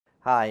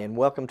Hi, and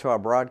welcome to our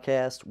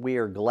broadcast. We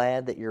are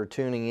glad that you're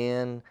tuning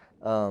in.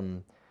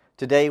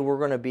 Today we're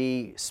going to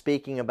be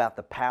speaking about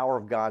the power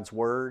of God's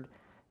Word,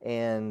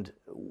 and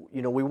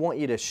we want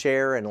you to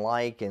share and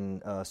like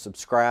and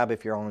subscribe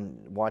if you're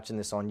watching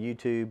this on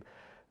YouTube.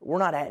 We're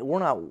not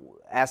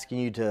asking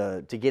you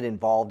to get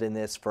involved in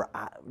this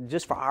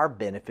just for our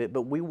benefit,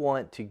 but we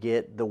want to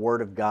get the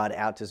Word of God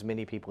out to as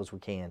many people as we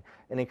can.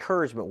 An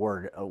encouragement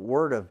word, a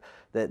word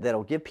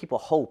that'll give people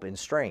hope and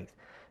strength.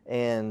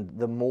 And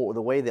the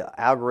way the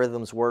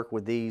algorithms work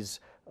with these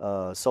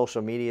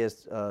social media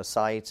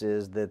sites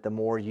is that the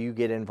more you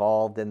get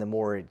involved, then the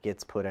more it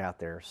gets put out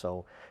there.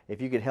 So if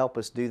you could help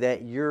us do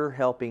that, you're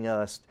helping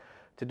us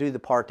to do the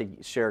part to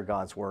share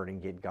God's Word and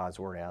get God's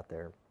Word out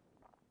there.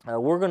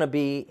 We're going to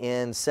be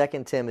in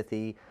 2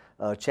 Timothy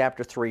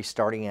chapter 3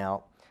 starting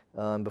out.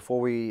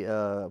 Before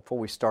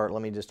we start,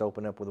 let me just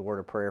open up with a word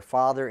of prayer.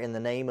 Father, in the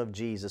name of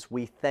Jesus,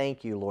 we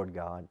thank you, Lord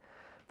God,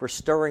 for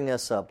stirring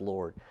us up,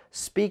 Lord,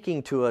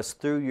 speaking to us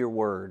through your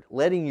Word,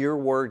 letting your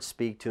Word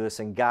speak to us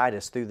and guide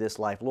us through this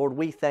life. Lord,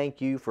 we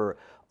thank you for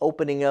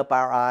opening up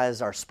our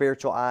eyes, our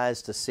spiritual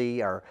eyes to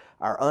see, our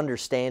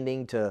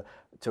understanding to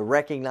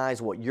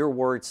recognize what your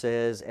Word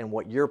says and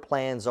what your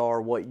plans are,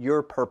 what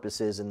your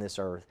purpose is in this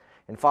earth.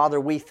 And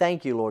Father, we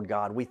thank you, Lord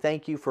God. We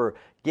thank you for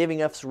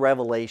giving us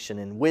revelation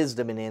and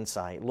wisdom and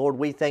insight. Lord,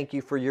 we thank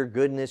you for your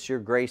goodness, your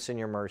grace, and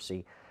your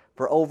mercy,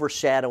 for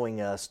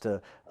overshadowing us,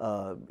 to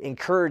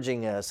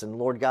encouraging us. And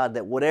Lord God,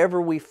 that whatever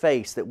we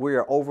face, that we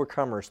are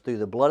overcomers through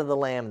the blood of the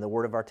Lamb and the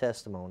word of our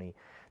testimony,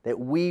 that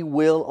we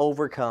will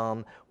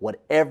overcome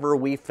whatever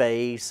we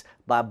face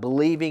by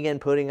believing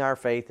and putting our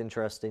faith and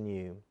trust in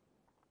you.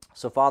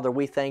 So Father,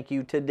 we thank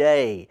you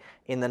today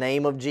in the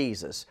name of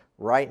Jesus,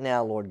 right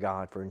now, Lord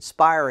God, for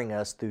inspiring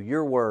us through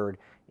your word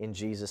in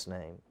Jesus'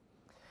 name.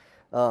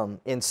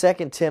 In 2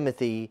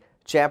 Timothy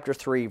chapter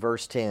 3,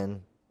 verse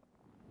 10,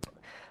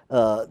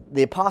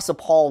 the Apostle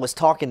Paul was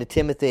talking to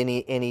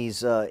Timothy, and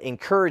he's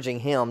encouraging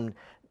him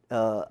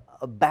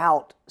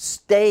about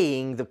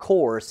staying the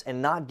course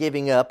and not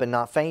giving up and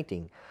not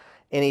fainting.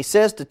 And he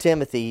says to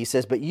Timothy, he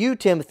says, "But you,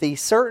 Timothy,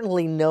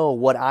 certainly know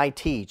what I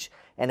teach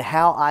and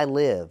how I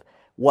live,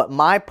 what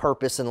my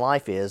purpose in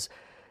life is.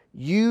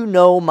 You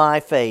know my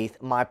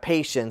faith, my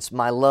patience,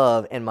 my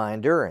love, and my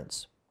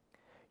endurance.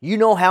 You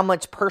know how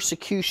much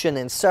persecution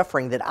and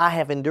suffering that I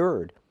have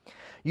endured.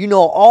 You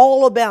know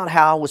all about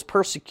how I was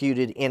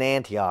persecuted in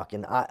Antioch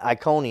and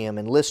Iconium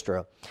and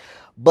Lystra.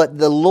 But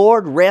the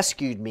Lord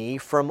rescued me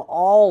from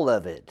all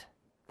of it."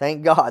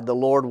 Thank God the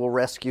Lord will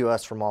rescue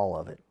us from all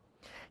of it.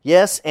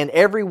 "Yes, and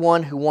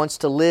everyone who wants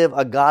to live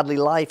a godly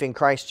life in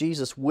Christ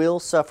Jesus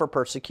will suffer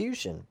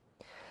persecution.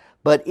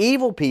 But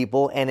evil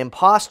people and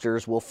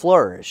impostors will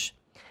flourish.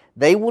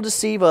 They will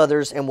deceive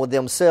others and will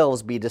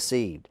themselves be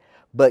deceived.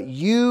 But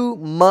you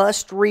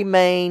must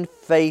remain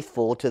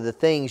faithful to the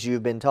things you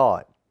have been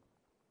taught.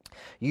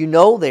 You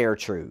know they are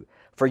true,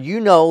 for you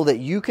know that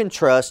you can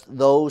trust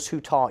those who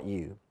taught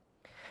you.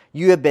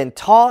 You have been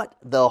taught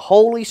the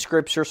Holy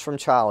Scriptures from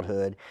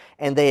childhood,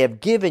 and they have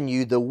given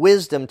you the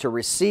wisdom to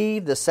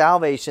receive the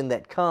salvation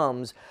that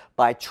comes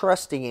by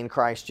trusting in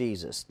Christ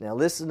Jesus." Now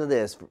listen to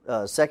this,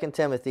 2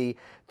 Timothy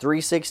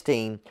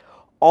 3:16.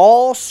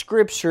 "All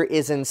Scripture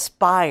is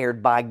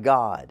inspired by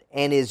God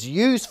and is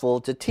useful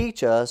to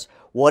teach us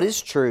what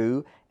is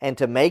true and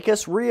to make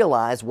us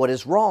realize what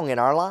is wrong in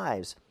our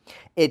lives.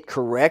 It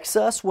corrects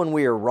us when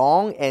we are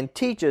wrong and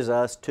teaches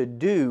us to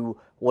do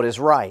what is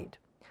right.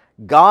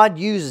 God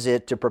uses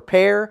it to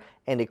prepare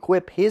and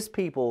equip His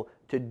people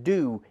to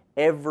do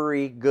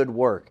every good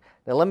work."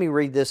 Now let me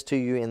read this to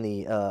you in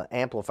the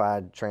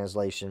Amplified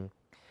Translation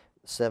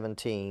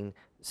 17,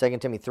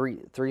 2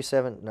 Timothy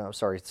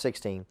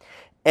 16.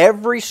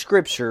 "Every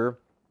Scripture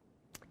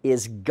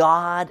is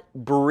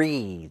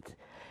God-breathed,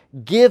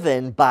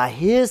 given by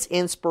His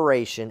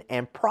inspiration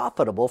and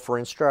profitable for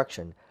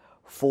instruction,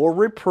 for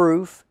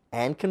reproof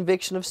and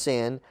conviction of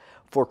sin,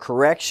 for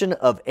correction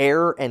of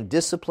error and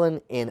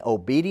discipline in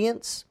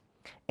obedience,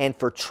 and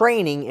for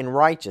training in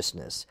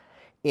righteousness,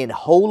 in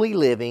holy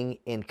living,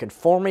 in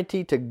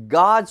conformity to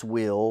God's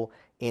will,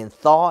 in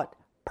thought,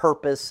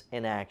 purpose,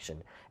 and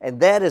action." And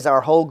that is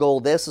our whole goal.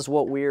 This is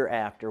what we are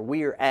after.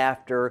 We are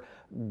after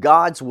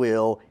God's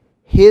will,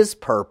 His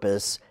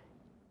purpose,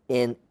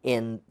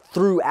 in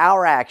through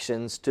our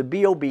actions to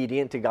be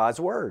obedient to God's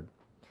Word.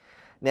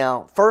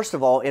 Now, first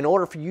of all, in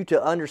order for you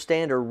to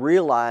understand or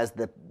realize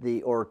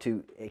or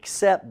to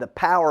accept the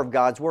power of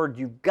God's Word,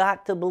 you've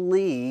got to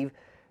believe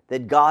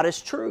that God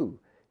is true.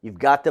 You've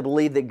got to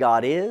believe that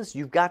God is.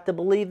 You've got to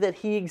believe that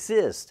He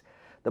exists.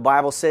 The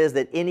Bible says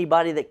that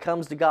anybody that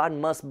comes to God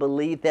must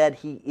believe that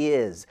He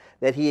is,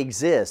 that He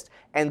exists,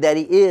 and that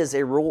He is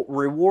a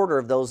rewarder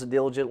of those that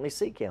diligently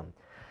seek Him.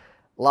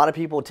 A lot of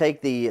people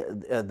take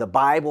the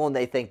Bible and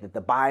they think that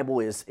the Bible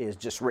is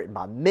just written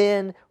by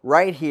men.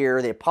 Right here,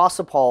 the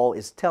Apostle Paul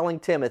is telling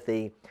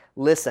Timothy,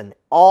 listen,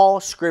 all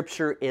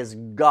Scripture is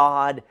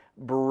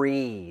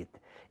God-breathed.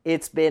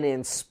 It's been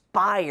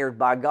inspired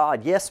by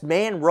God. Yes,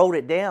 man wrote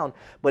it down,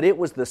 but it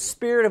was the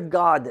Spirit of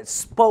God that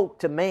spoke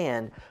to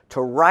man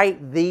to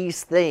write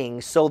these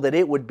things so that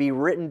it would be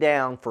written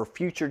down for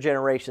future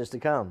generations to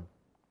come.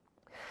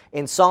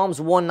 In Psalms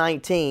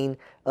 119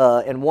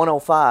 and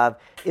 105,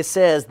 it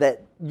says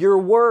that your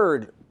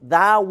word,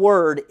 thy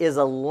word is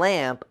a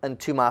lamp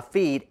unto my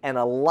feet and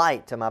a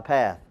light to my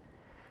path.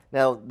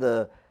 Now,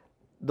 the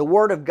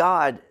Word of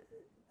God,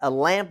 a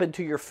lamp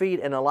unto your feet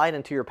and a light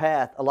unto your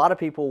path, a lot of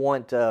people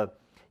want,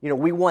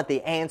 we want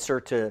the answer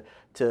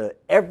to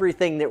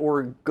everything that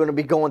we're going to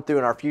be going through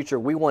in our future.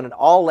 We want it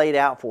all laid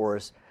out for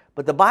us.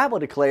 But the Bible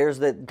declares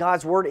that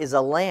God's Word is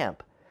a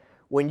lamp.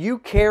 When you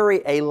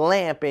carry a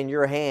lamp in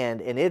your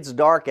hand and it's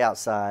dark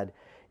outside,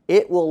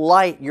 it will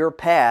light your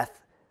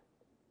path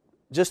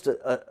just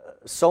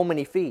so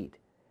many feet.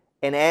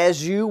 And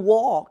as you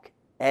walk,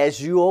 as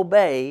you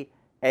obey,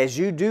 as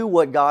you do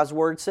what God's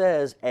Word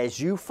says, as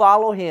you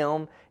follow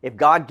Him, if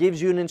God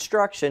gives you an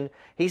instruction,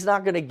 He's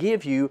not going to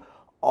give you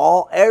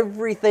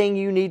everything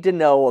you need to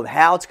know of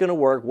how it's going to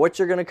work, what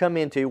you're going to come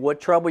into,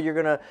 what trouble you're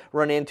going to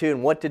run into,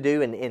 and what to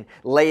do, and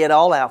lay it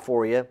all out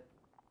for you.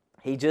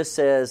 He just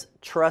says,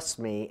 trust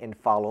me and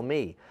follow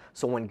me.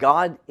 So when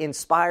God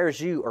inspires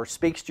you or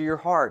speaks to your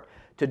heart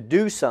to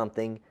do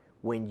something,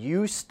 when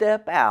you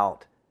step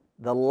out,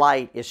 the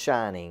light is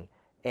shining.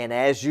 And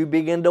as you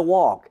begin to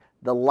walk,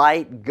 the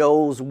light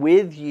goes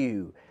with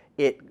you.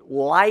 It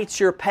lights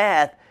your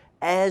path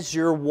as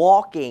you're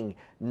walking,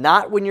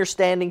 not when you're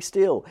standing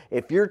still.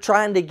 If you're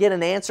trying to get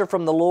an answer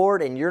from the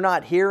Lord and you're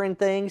not hearing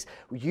things,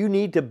 you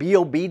need to be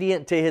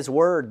obedient to His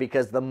Word,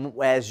 because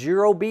as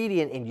you're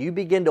obedient and you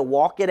begin to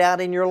walk it out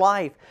in your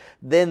life,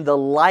 then the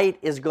light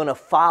is going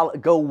to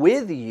go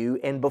with you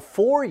and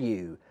before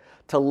you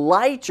to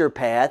light your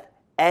path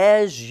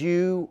as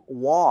you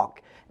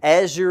walk,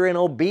 as you're in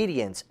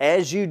obedience,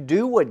 as you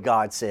do what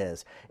God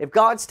says. If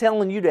God's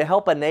telling you to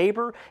help a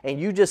neighbor and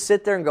you just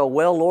sit there and go,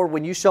 well, Lord,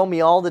 when you show me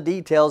all the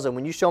details and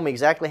when you show me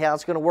exactly how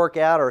it's going to work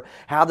out or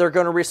how they're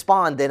going to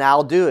respond, then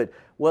I'll do it.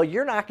 Well,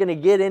 you're not going to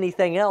get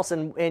anything else,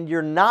 and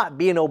you're not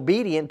being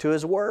obedient to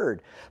His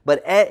Word.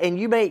 And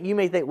you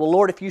may think, well,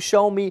 Lord, if you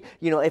show me,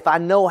 if I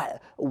know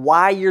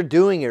why you're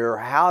doing it or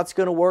how it's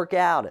going to work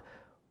out,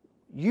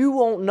 you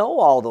won't know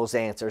all those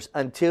answers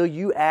until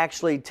you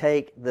actually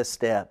take the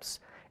steps.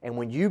 And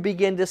when you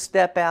begin to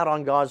step out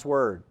on God's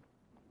Word,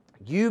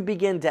 you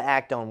begin to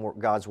act on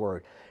God's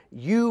Word,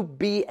 you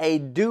be a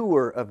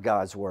doer of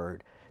God's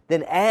Word,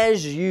 then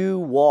as you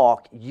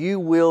walk, you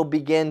will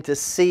begin to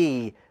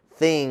see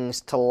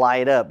things to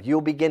light up.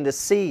 You'll begin to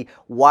see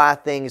why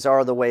things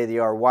are the way they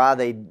are,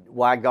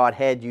 why God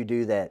had you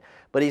do that.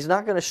 But He's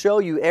not going to show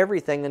you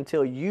everything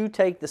until you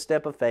take the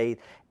step of faith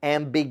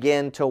and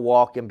begin to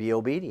walk and be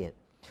obedient.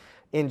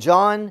 In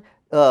John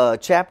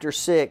chapter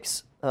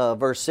 6,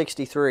 verse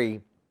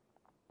 63,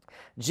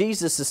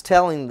 Jesus is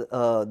telling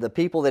the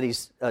people that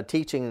He's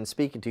teaching and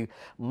speaking to,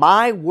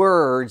 my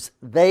words,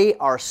 they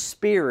are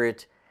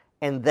spirit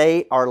and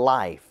they are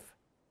life.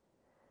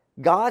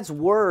 God's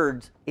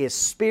Word is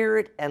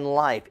spirit and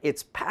life.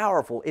 It's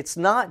powerful. It's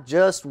not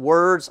just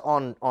words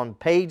on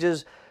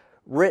pages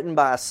written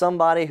by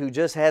somebody who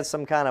just had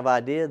some kind of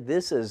idea.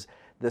 This is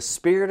the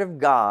Spirit of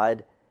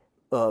God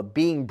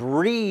being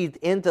breathed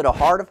into the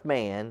heart of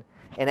man.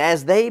 And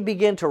as they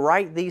begin to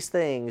write these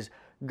things,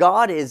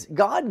 God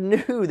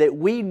knew that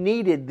we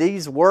needed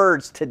these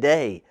words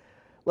today.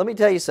 Let me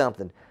tell you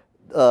something.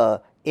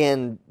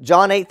 In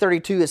John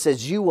 8:32, it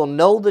says, you will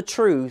know the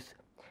truth,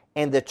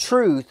 and the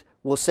truth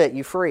will set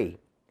you free.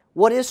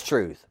 What is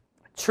truth?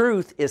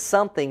 Truth is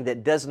something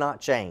that does not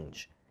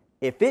change.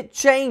 If it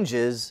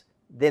changes,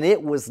 then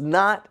it was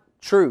not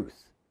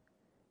truth.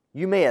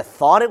 You may have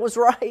thought it was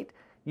right.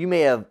 You may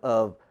have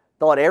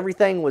thought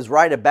everything was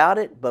right about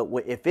it, but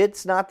if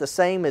it's not the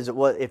same as it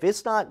was, if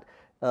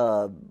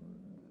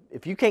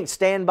you can't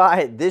stand by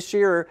it this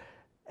year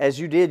as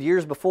you did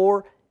years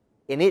before,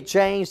 and it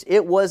changed,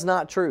 it was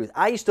not truth.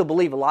 I used to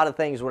believe a lot of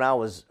things when I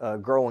was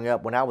growing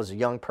up, when I was a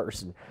young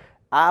person.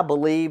 I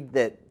believed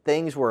that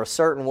things were a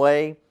certain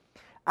way.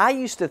 I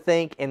used to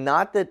think, and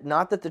not that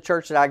the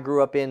church that I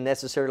grew up in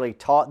necessarily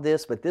taught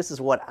this, but this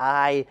is what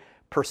I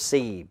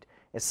perceived.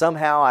 And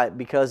somehow,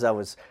 because I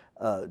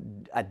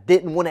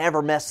didn't want to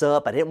ever mess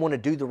up, I didn't want to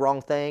do the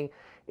wrong thing.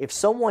 If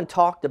someone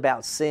talked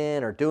about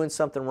sin or doing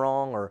something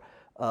wrong, or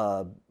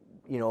a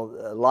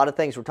lot of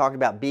things were talking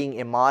about being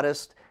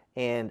immodest,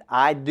 and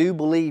I do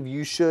believe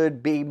you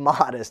should be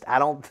modest. I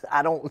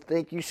don't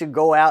think you should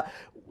go out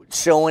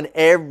showing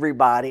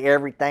everybody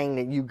everything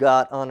that you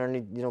got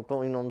underneath, you know what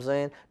I'm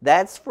saying?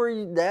 That's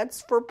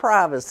for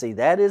privacy.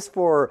 That is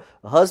for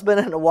a husband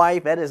and a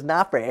wife. That is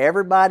not for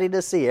everybody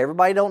to see.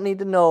 Everybody don't need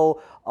to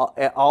know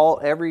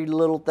every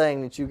little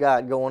thing that you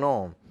got going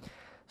on.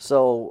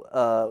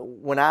 So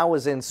when I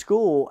was in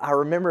school, I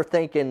remember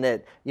thinking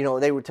that,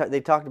 they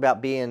talked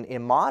about being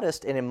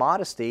immodest, and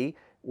immodesty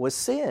was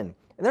sin.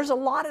 And there's a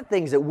lot of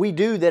things that we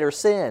do that are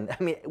sin.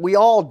 I mean, we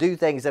all do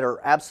things that are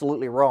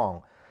absolutely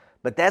wrong.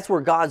 But that's where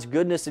God's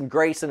goodness and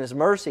grace and His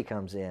mercy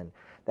comes in.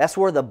 That's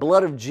where the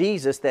blood of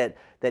Jesus that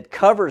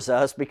covers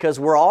us, because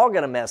we're all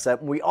going to mess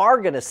up. We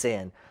are going to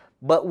sin.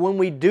 But when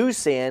we do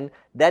sin,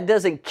 that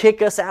doesn't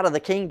kick us out of the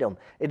kingdom.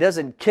 It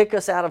doesn't kick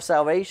us out of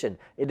salvation.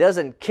 It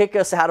doesn't kick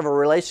us out of a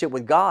relationship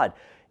with God.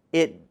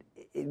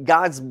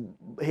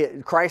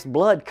 Christ's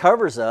blood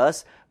covers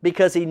us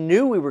because He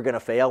knew we were going to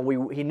fail.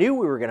 He knew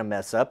we were going to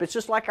mess up. It's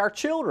just like our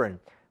children.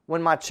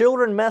 When my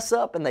children mess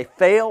up and they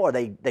fail, or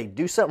they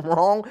do something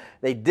wrong,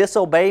 they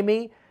disobey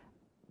me,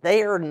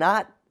 they are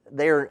not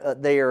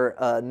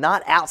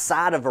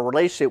outside of a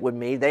relationship with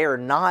me. They are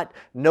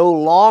no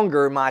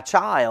longer my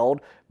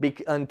child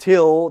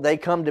until they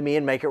come to me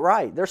and make it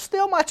right. They're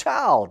still my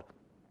child.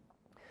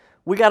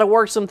 We got to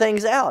work some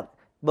things out.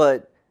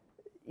 But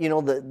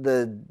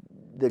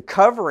the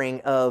covering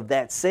of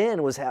that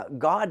sin was how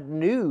God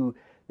knew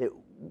that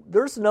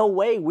there's no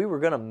way we were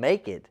going to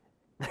make it.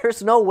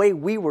 There's no way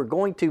we were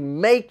going to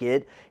make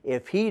it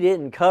if He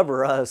didn't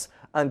cover us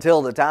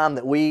until the time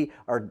that we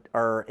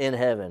are in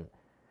heaven.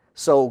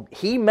 So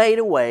He made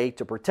a way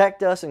to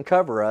protect us and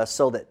cover us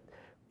so that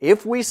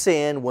if we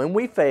sin, when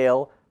we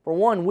fail, for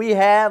one, we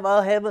have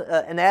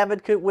an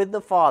advocate with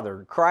the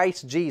Father,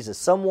 Christ Jesus,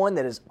 someone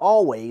that is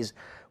always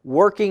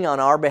working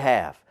on our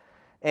behalf.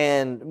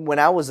 And when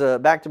I was,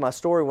 back to my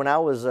story, when I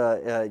was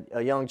a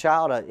young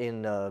child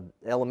in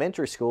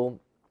elementary school,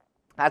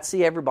 I'd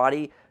see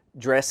everybody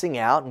dressing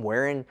out and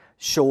wearing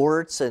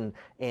shorts and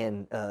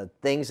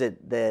things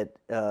that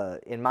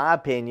in my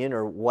opinion,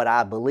 or what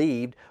I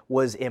believed,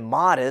 was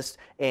immodest,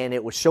 and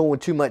it was showing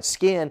too much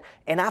skin.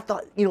 And I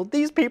thought,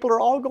 these people are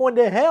all going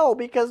to hell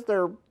because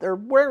they're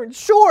wearing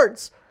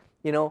shorts.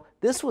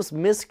 This was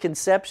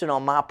misconception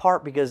on my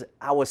part, because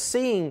I was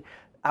seeing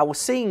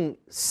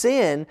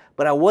sin,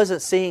 but I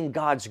wasn't seeing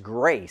God's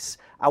grace.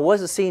 I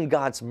wasn't seeing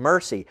God's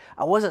mercy.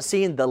 I wasn't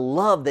seeing the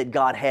love that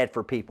God had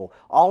for people.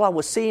 All I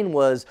was seeing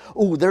was,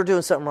 they're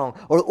doing something wrong.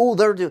 Or,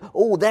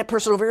 that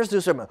person over here is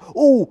doing something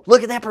wrong.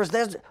 Look at that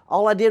person.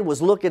 All I did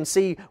was look and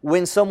see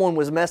when someone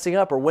was messing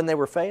up or when they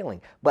were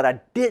failing. But I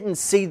didn't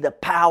see the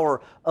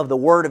power of the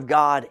Word of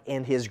God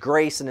and His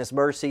grace and His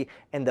mercy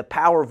and the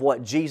power of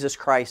what Jesus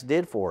Christ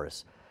did for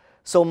us.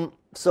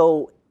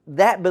 So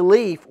that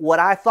belief, what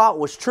I thought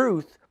was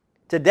truth,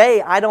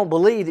 today I don't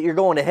believe that you're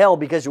going to hell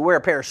because you wear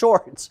a pair of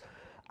shorts.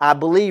 I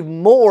believe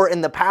more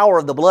in the power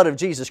of the blood of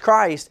Jesus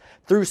Christ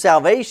through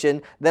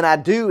salvation than I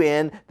do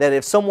in that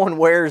if someone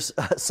wears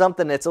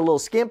something that's a little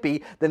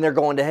skimpy, then they're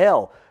going to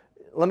hell.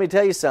 Let me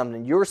tell you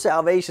something. Your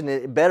salvation,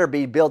 it better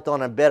be built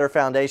on a better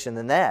foundation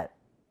than that.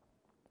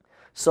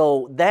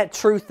 So that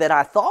truth that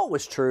I thought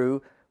was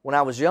true when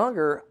I was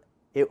younger,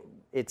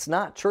 it's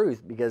not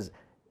truth, because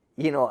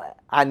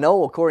I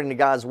know according to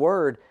God's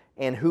Word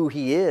and who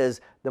He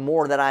is, the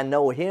more that I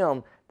know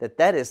Him,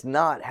 that is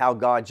not how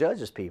God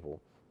judges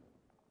people.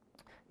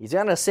 He's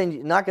not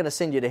going to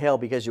send you to hell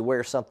because you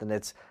wear something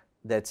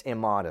that's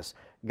immodest.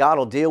 God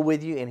will deal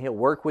with you and He'll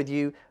work with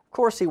you. Of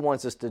course, He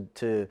wants us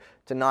to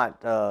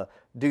not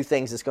do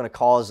things that's going to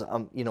cause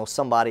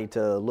somebody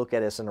to look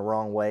at us in the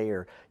wrong way,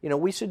 or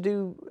we should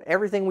do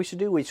everything we should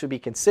do. We should be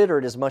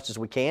considerate as much as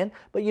we can.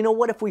 But you know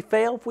what? If we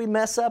fail, if we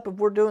mess up,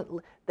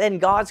 then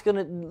God's going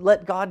to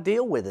let God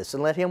deal with us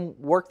and let Him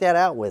work that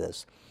out with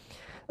us.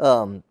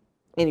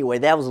 Anyway,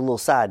 that was a little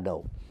side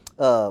note.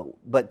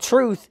 But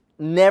truth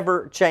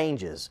never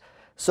changes.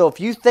 So if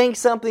you think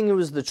something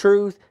was the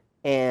truth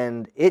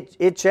and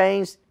it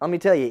changed, let me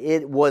tell you,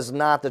 it was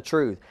not the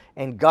truth.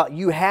 And God,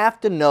 you have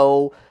to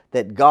know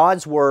that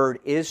God's Word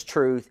is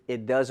truth.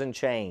 It doesn't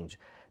change.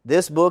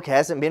 This book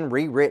hasn't been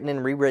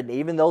rewritten,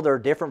 even though there are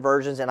different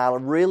versions, and I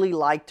really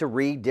like to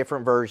read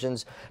different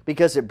versions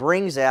because it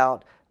brings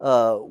out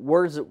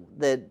words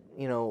that,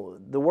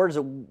 the words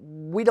that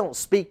we don't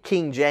speak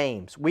King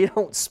James. We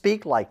don't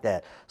speak like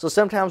that. So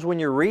sometimes when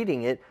you're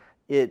reading it,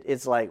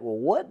 it's like, well,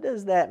 what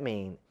does that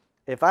mean?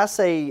 If I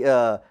say,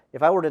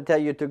 if I were to tell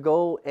you to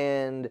go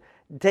and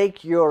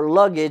take your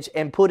luggage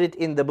and put it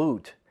in the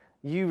boot,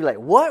 you're like,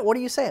 what? What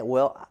are you saying?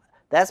 Well,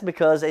 that's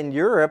because in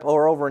Europe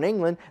or over in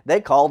England,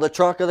 they call the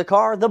trunk of the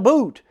car the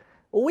boot.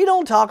 Well, we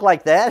don't talk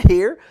like that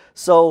here.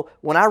 So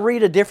when I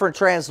read a different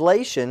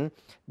translation,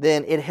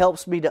 then it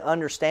helps me to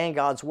understand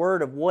God's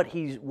Word of what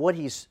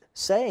He's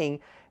saying.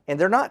 And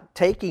they're not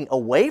taking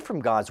away from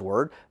God's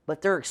Word,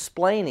 but they're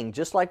explaining.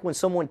 Just like when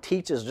someone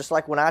teaches, just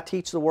like when I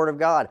teach the Word of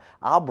God,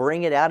 I'll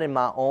bring it out in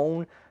my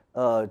own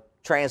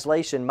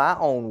translation, my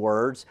own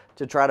words,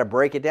 to try to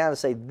break it down and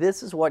say,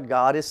 this is what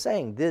God is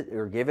saying,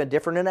 or give a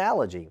different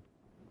analogy.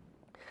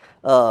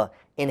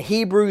 In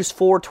Hebrews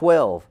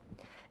 4:12,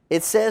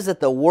 it says that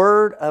the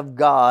Word of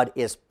God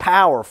is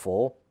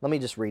powerful. Let me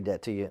just read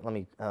that to you.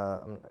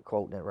 I'm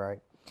quoting it right.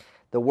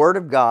 The Word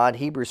of God,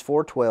 Hebrews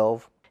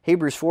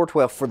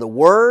 4:12, for the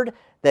Word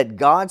that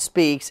God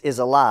speaks is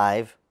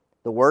alive.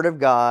 The Word of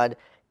God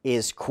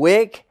is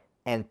quick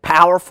and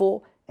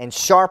powerful and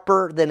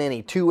sharper than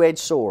any two-edged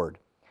sword,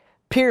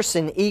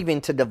 piercing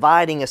even to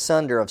dividing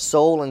asunder of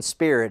soul and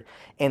spirit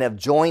and of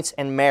joints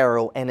and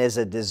marrow, and is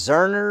a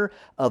discerner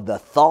of the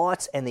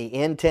thoughts and the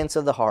intents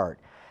of the heart.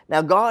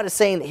 Now God is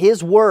saying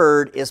His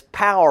Word is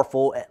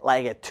powerful,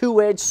 like a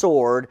two-edged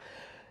sword,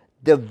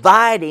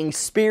 dividing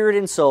spirit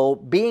and soul,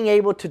 being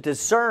able to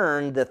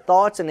discern the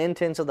thoughts and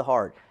intents of the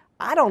heart.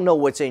 I don't know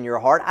what's in your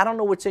heart. I don't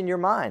know what's in your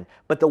mind.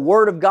 But the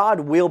Word of God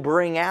will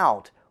bring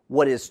out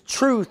what is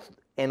truth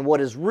and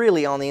what is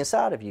really on the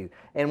inside of you.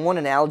 And one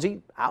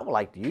analogy I would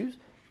like to use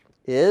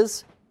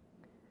is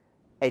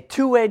a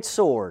two-edged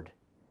sword.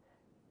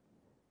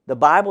 The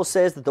Bible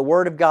says that the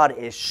Word of God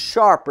is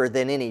sharper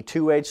than any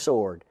two-edged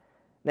sword.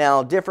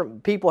 Now,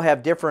 different people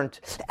have different...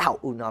 Ow!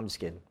 Ooh, no, I'm just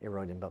kidding. It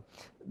really didn't bump.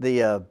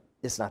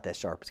 It's not that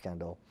sharp. It's kind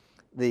of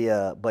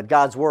dull. But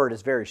God's Word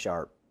is very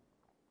sharp.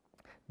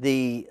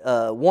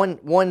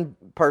 One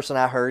person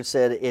I heard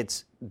said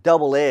it's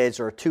double-edged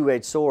or a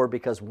two-edged sword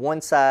because one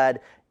side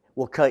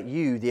will cut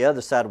you, the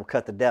other side will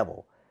cut the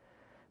devil.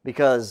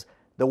 Because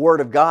the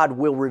Word of God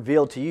will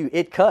reveal to you.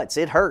 It cuts,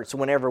 it hurts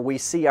whenever we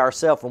see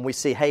ourselves, when we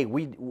see, hey,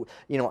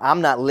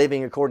 I'm not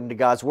living according to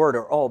God's Word,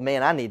 or oh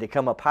man, I need to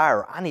come up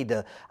higher. I need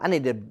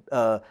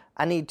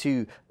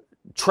to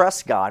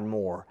trust God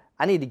more.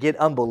 I need to get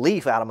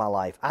unbelief out of my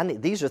life.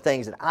 These are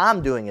things that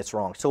I'm doing that's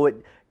wrong. So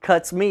it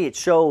cuts me. It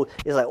shows,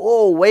 it's like,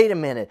 oh, wait a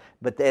minute.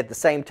 But at the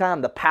same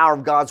time, the power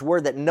of God's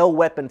Word, that no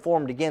weapon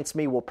formed against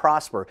me will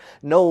prosper.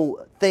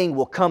 No thing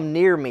will come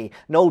near me.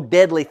 No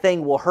deadly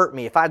thing will hurt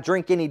me. If I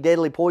drink any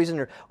deadly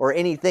poison or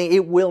anything,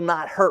 it will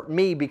not hurt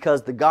me,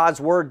 because the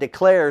God's Word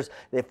declares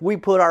that if we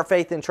put our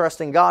faith and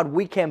trust in God,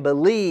 we can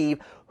believe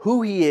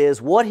who He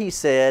is, what He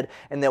said,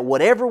 and that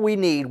whatever we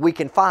need, we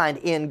can find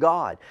in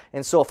God.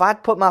 And so if I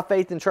put my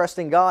faith and trust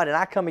in God and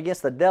I come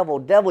against the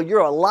devil,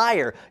 you're a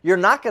liar. You're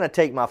not going to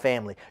take my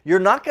family. You're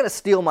not going to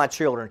steal my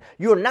children.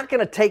 You're not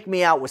going to take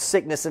me out with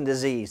sickness and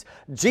disease.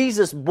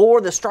 Jesus bore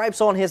the stripes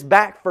on His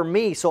back for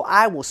me, so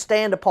I will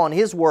stand upon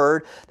His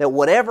Word that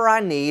whatever I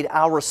need,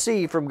 I'll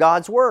receive from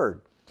God's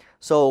Word.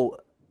 So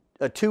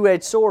a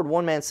two-edged sword,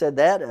 one man said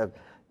that,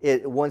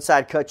 one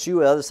side cuts you,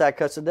 the other side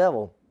cuts the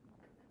devil.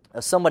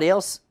 Somebody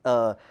else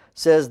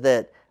says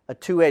that a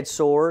two-edged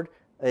sword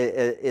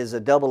is a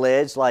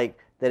double-edged, like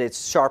that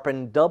it's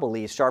sharpened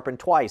doubly, it's sharpened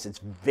twice.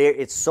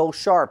 It's so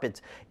sharp,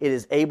 it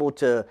is able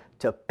to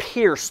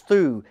pierce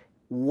through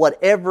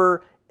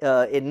whatever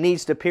it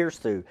needs to pierce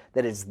through.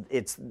 That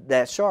it's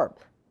that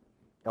sharp.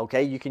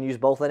 Okay, you can use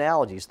both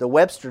analogies. The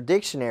Webster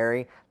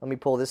Dictionary, let me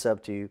pull this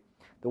up to you.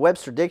 The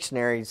Webster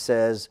Dictionary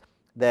says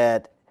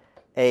that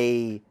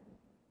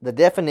the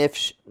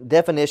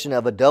definition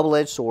of a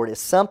double-edged sword is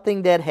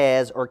something that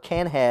has or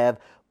can have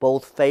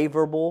both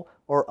favorable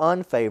or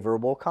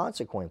unfavorable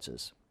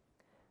consequences.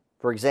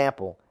 For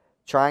example,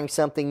 trying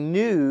something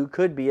new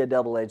could be a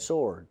double-edged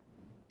sword.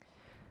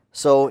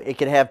 So it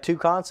could have two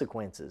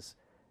consequences.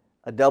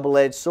 A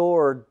double-edged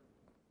sword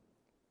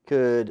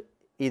could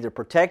either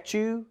protect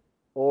you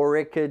or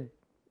it could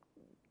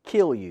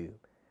kill you.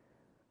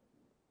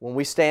 When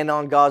we stand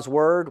on God's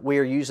Word, we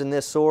are using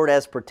this sword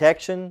as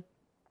protection.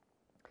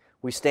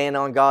 We stand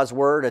on God's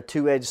Word, a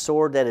two-edged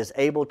sword that is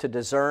able to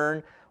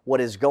discern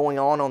what is going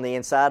on the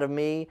inside of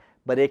me,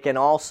 but it can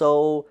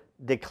also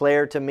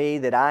declare to me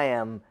that I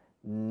am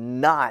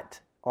not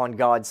on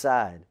God's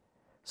side.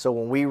 So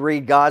when we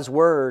read God's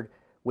Word,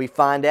 we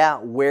find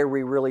out where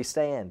we really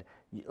stand.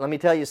 Let me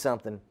tell you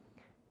something.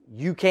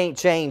 You can't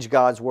change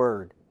God's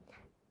Word.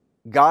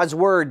 God's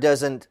Word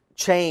doesn't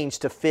change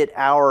to fit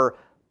our,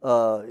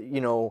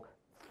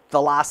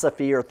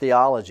 philosophy or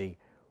theology.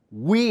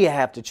 We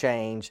have to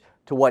change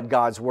to what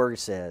God's Word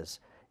says.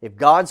 If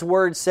God's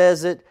Word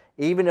says it,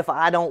 even if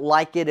I don't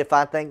like it, if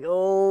I think,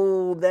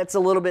 oh, that's a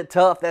little bit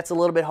tough, that's a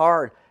little bit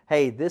hard,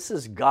 hey, this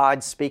is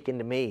God speaking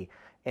to me.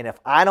 And if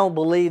I don't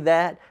believe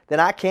that, then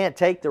I can't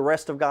take the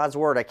rest of God's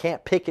Word. I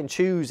can't pick and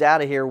choose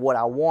out of here what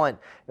I want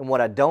and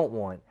what I don't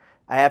want.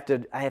 I have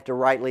to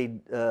rightly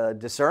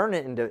discern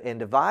it and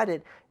divide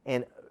it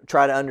and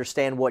try to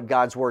understand what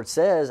God's Word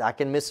says. I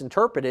can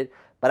misinterpret it,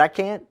 but I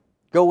can't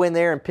go in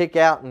there and pick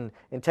out and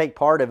take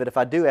part of it. If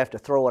I do, I have to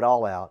throw it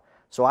all out.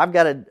 So I've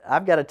got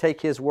to take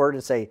His Word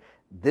and say,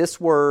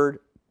 this Word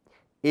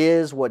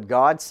is what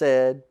God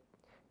said,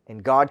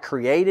 and God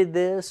created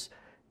this.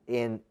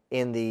 You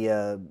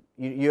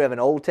have an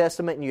Old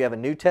Testament and you have a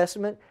New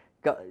Testament.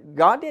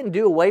 God didn't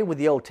do away with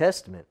the Old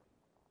Testament.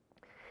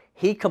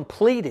 He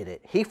completed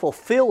it. He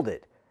fulfilled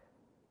it.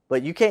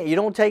 But you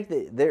don't take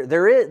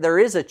there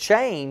is a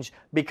change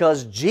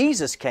because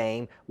Jesus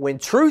came. When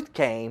truth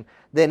came,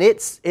 then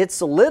it's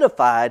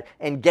solidified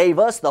and gave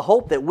us the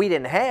hope that we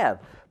didn't have.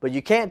 But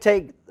you can't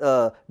take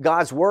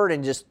God's Word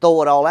and just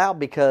throw it all out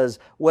because,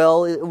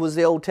 well, it was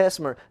the Old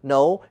Testament.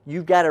 No,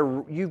 you've got to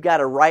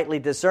rightly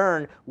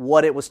discern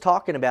what it was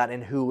talking about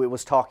and who it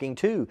was talking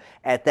to.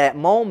 At that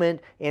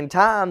moment in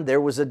time, they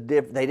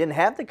didn't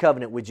have the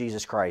covenant with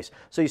Jesus Christ.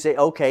 So you say,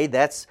 okay,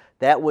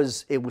 it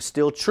was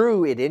still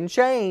true. It didn't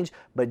change,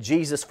 but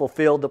Jesus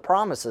fulfilled the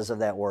promises of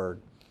that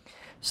Word.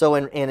 So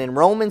in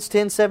Romans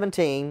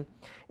 10:17,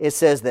 it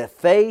says that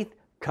faith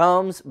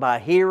comes by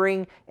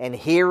hearing, and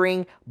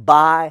hearing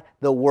by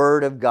the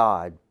Word of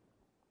God.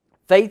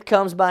 Faith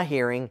comes by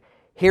hearing,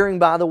 hearing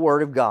by the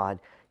Word of God.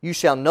 You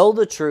shall know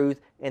the truth,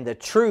 and the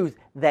truth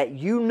that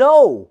you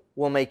know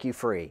will make you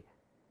free.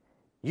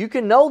 You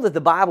can know that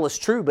the Bible is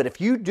true, but if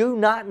you do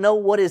not know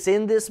what is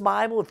in this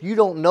Bible, if you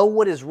don't know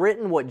what is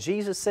written, what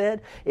Jesus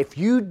said, if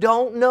you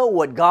don't know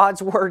what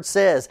God's Word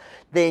says,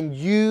 then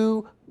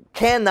you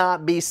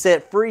cannot be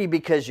set free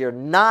because you're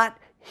not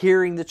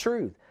hearing the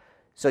truth.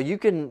 So you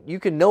can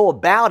know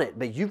about it,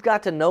 but you've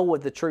got to know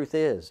what the truth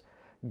is.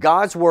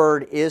 God's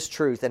Word is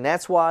truth, and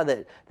that's why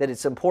that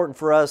it's important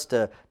for us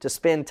to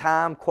spend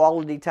time,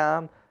 quality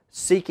time,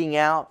 seeking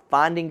out,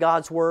 finding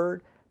God's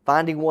Word,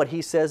 finding what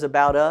He says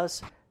about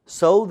us,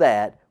 so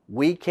that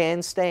we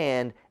can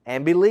stand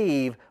and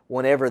believe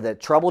whenever the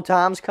troubled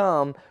times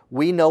come.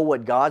 We know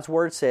what God's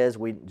Word says.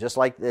 We just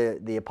like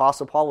the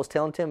Apostle Paul was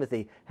telling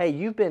Timothy, hey,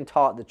 you've been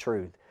taught the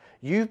truth.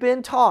 You've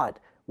been taught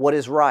what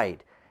is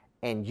right.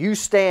 And you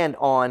stand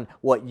on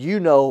what you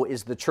know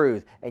is the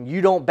truth. And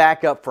you don't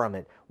back up from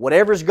it.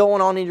 Whatever's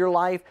going on in your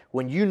life,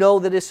 when you know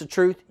that it's the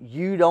truth,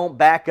 you don't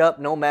back up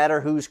no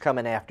matter who's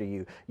coming after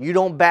you. You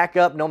don't back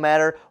up no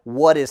matter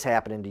what is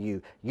happening to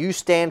you. You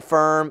stand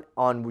firm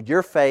on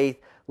your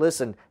faith.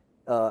 Listen,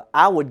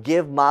 I would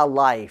give my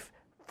life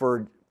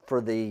for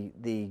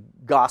the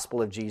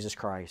gospel of Jesus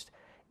Christ.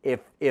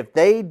 If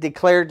they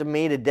declared to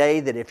me today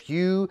that if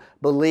you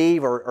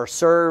believe or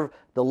serve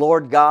the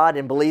Lord God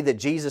and believe that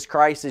Jesus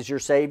Christ is your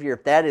Savior,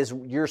 if that is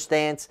your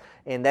stance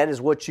and that is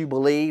what you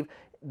believe,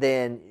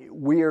 then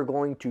we are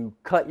going to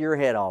cut your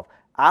head off.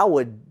 I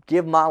would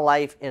give my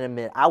life in a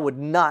minute. I would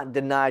not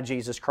deny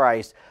Jesus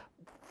Christ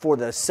for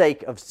the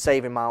sake of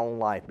saving my own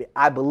life.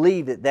 I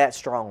believe that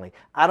strongly.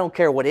 I don't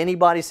care what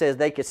anybody says.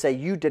 They could say,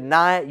 you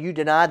deny it. You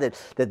deny that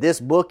this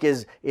book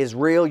is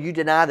real. You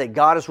deny that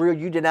God is real.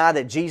 You deny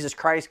that Jesus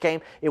Christ came.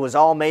 It was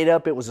all made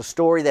up. It was a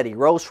story that He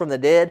rose from the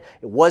dead.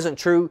 It wasn't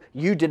true.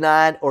 You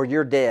deny it or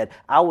you're dead.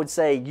 I would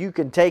say you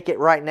can take it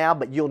right now,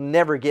 but you'll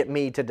never get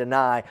me to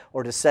deny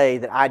or to say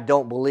that I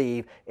don't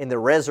believe in the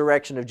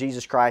resurrection of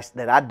Jesus Christ,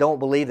 that I don't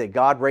believe that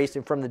God raised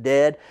Him from the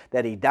dead,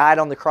 that He died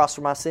on the cross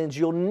for my sins.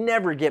 You'll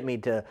never get me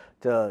to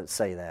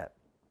say that.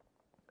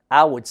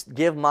 I would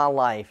give my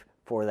life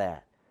for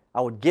that.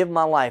 I would give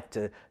my life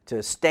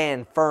to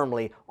stand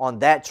firmly on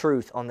that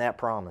truth, on that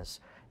promise.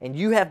 And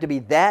you have to be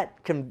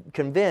that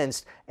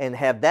convinced and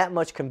have that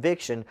much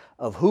conviction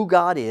of who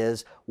God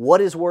is, what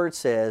His Word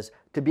says,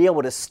 to be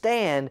able to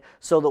stand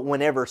so that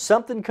whenever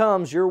something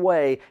comes your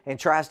way and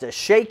tries to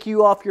shake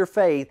you off your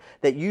faith,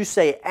 that you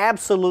say,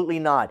 absolutely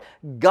not.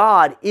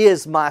 God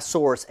is my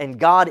source and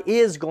God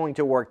is going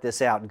to work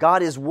this out.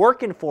 God is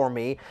working for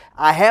me.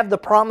 I have the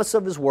promise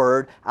of His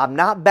Word. I'm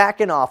not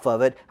backing off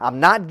of it. I'm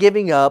not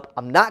giving up.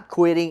 I'm not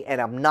quitting, and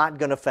I'm not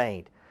going to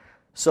faint.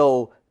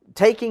 So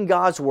taking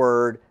God's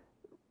Word,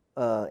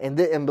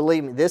 and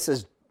believe me, this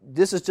is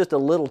just a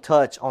little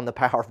touch on the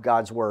power of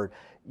God's Word.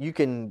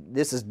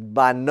 This is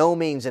by no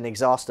means an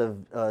exhaustive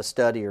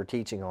study or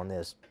teaching on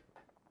this.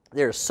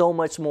 There's so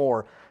much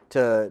more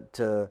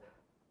to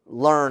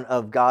learn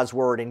of God's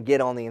Word and get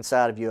on the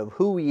inside of you of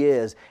who He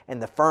is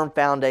and the firm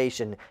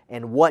foundation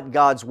and what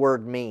God's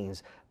Word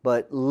means.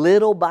 But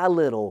little by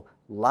little,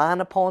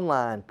 line upon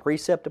line,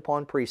 precept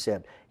upon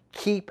precept,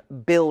 keep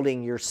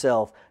building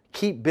yourself.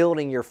 Keep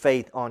building your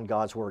faith on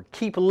God's Word.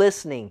 Keep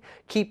listening.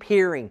 Keep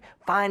hearing.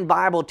 Find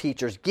Bible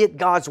teachers. Get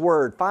God's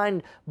Word.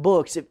 Find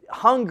books.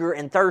 Hunger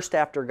and thirst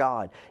after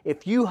God.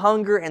 If you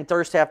hunger and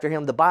thirst after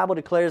Him, the Bible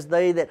declares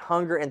they that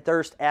hunger and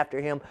thirst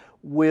after Him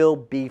will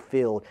be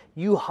filled.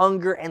 You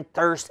hunger and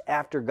thirst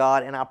after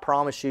God, and I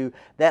promise you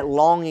that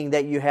longing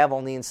that you have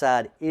on the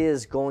inside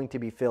is going to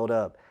be filled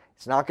up.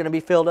 It's not going to be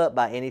filled up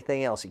by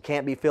anything else. It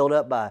can't be filled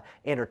up by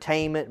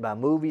entertainment, by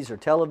movies or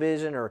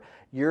television, or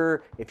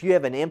if you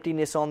have an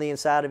emptiness on the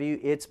inside of you,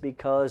 it's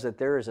because that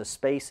there is a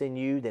space in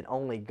you that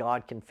only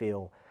God can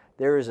fill.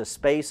 There is a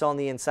space on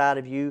the inside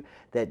of you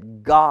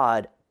that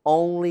God,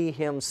 only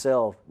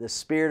Himself, the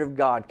Spirit of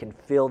God, can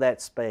fill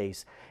that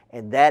space.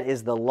 And that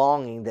is the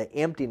longing, the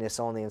emptiness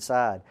on the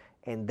inside.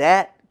 And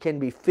that can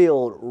be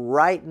filled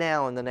right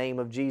now in the name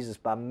of Jesus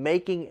by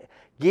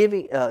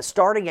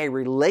starting a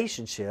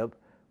relationship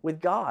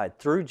with God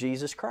through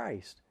Jesus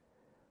Christ.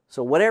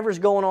 So whatever's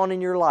going on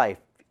in your life,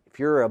 if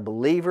you're a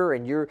believer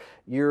and you're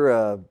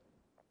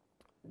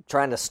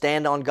trying to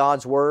stand on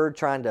God's Word,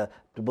 trying to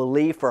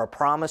believe for a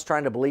promise,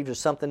 trying to believe there's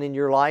something in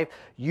your life,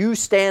 you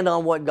stand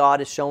on what God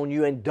has shown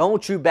you, and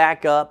don't you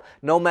back up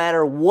no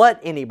matter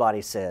what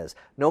anybody says,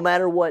 no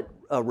matter what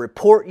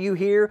report you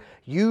hear.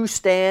 You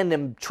stand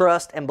and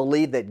trust and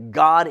believe that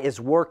God is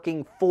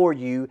working for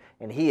you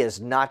and He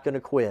is not going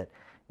to quit.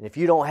 And if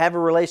you don't have a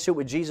relationship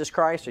with Jesus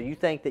Christ, or you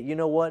think that, you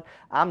know what,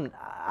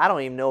 I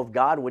don't even know if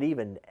God would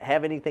even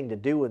have anything to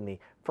do with me.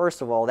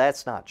 First of all,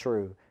 that's not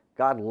true.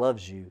 God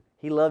loves you.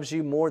 He loves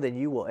you more than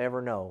you will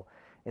ever know.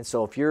 And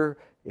so if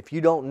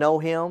you don't know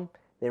Him,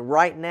 then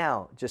right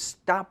now, just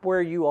stop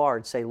where you are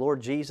and say,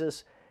 Lord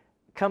Jesus,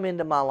 come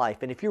into my life.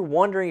 And if you're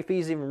wondering if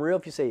He's even real,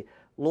 if you say,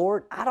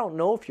 Lord, I don't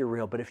know if you're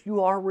real, but if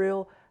you are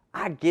real,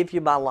 I give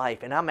you my life.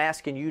 And I'm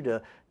asking you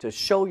to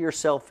show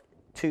yourself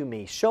to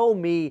me. Show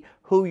me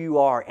who you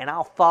are, and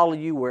I'll follow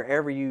you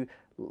wherever you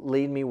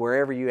lead me,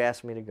 wherever you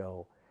ask me to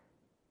go.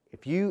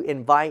 If you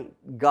invite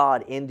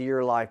God into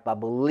your life by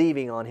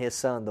believing on His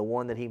Son, the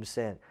one that He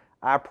sent,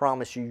 I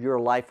promise you, your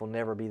life will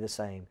never be the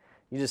same.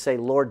 You just say,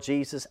 Lord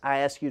Jesus, I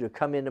ask you to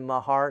come into my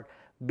heart,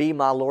 be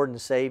my Lord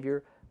and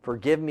Savior,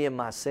 forgive me of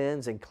my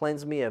sins, and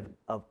cleanse me of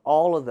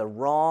all of the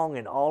wrong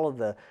and all of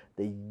the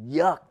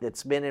yuck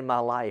that's been in my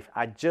life.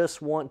 I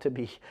want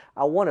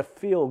to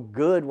feel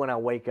good when I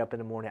wake up in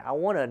the morning. I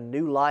want a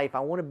new life. I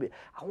want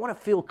to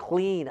feel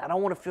clean. I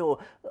don't want to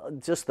feel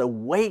just the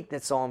weight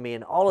that's on me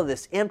and all of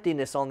this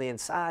emptiness on the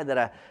inside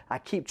that I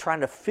keep trying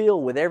to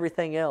fill with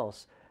everything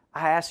else.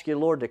 I ask you,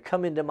 Lord, to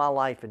come into my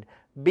life and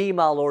be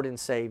my Lord and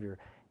Savior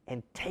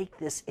and take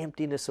this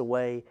emptiness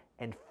away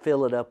and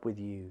fill it up with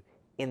you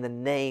in the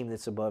name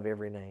that's above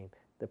every name,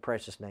 the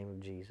precious name of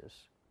Jesus.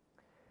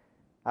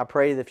 I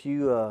pray that if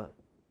you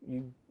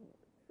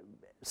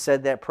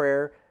said that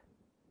prayer,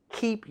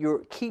 keep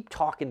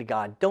talking to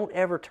God. Don't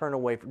ever turn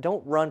away.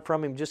 Don't run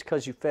from Him just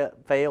because you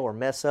fail or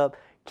mess up.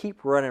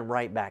 Keep running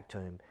right back to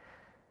Him.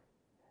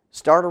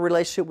 Start a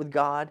relationship with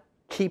God.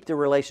 Keep the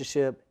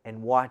relationship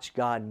and watch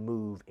God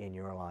move in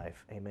your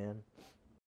life. Amen.